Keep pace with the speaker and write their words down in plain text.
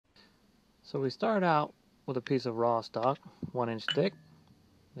So we start out with a piece of raw stock, 1-inch thick.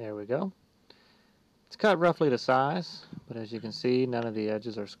 There we go. It's cut roughly to size, but as you can see, none of the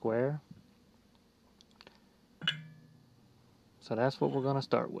edges are square. So that's what we're going to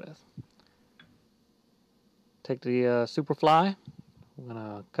start with. Take the Superfly. We're going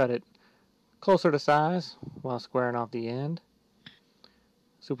to cut it closer to size while squaring off the end.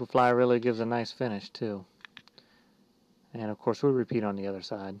 Superfly really gives a nice finish too. And of course we'll repeat on the other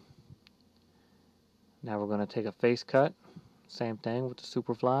side. Now we're going to take a face cut. Same thing with the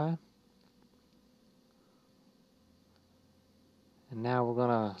Superfly. And now we're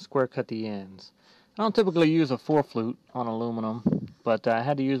going to square cut the ends. I don't typically use a 4-flute on aluminum, but I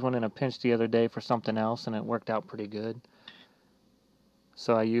had to use one in a pinch the other day for something else and it worked out pretty good.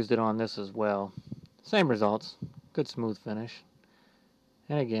 So I used it on this as well. Same results. Good smooth finish.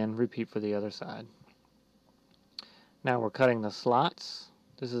 And again, repeat for the other side. Now we're cutting the slots.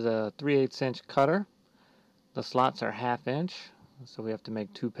 This is a 3/8 inch cutter. The slots are 1/2 inch, so we have to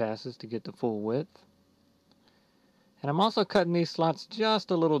make 2 passes to get the full width. And I'm also cutting these slots just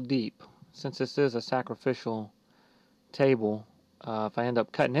a little deep. Since this is a sacrificial table, if I end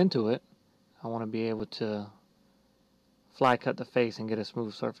up cutting into it, I want to be able to fly cut the face and get a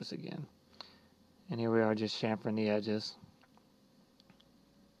smooth surface again. And here we are just chamfering the edges.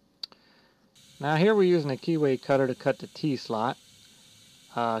 Now here we're using a keyway cutter to cut the T slot.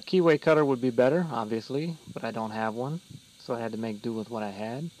 Keyway cutter would be better, obviously, but I don't have one, so I had to make do with what I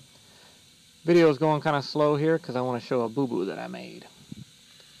had. Video is going kind of slow here because I want to show a boo-boo that I made.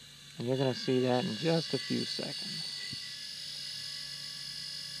 And you're going to see that in just a few seconds.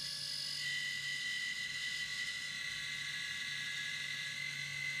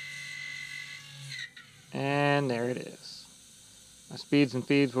 And there it is. My speeds and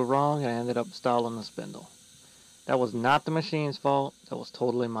feeds were wrong and I ended up stalling the spindle. That was not the machine's fault. That was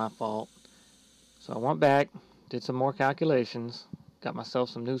totally my fault. So I went back, did some more calculations, got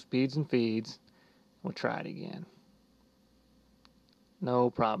myself some new speeds and feeds. We'll try it again. No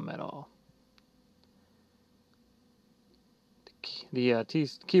problem at all. The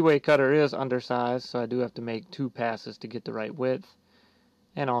keyway cutter is undersized, so I do have to make 2 passes to get the right width,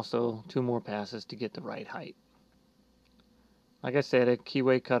 and also 2 more passes to get the right height. Like I said, a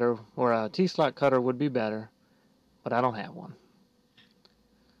keyway cutter or a T-slot cutter would be better, but I don't have one.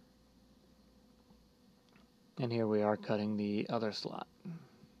 And here we are cutting the other slot.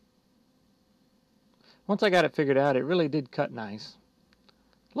 Once I got it figured out, it really did cut nice.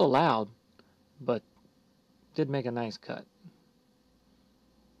 A little loud, but did make a nice cut.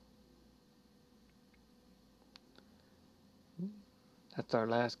 That's our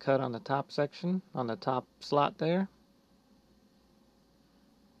last cut on the top section, on the top slot there.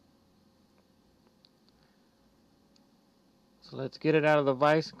 So let's get it out of the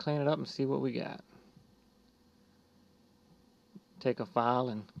vise and clean it up and see what we got. Take a file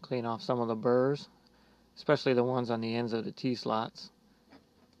and clean off some of the burrs, especially the ones on the ends of the T-slots.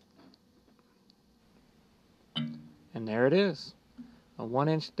 And there it is, a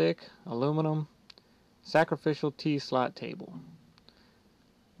 1-inch thick aluminum sacrificial T-slot table.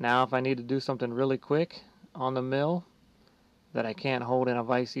 Now if I need to do something really quick on the mill that I can't hold in a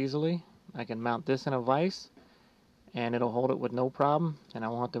vise easily, I can mount this in a vise and it'll hold it with no problem, and I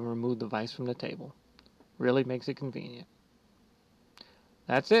won't have to remove the vise from the table. Really makes it convenient.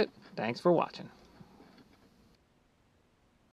 That's it. Thanks for watching.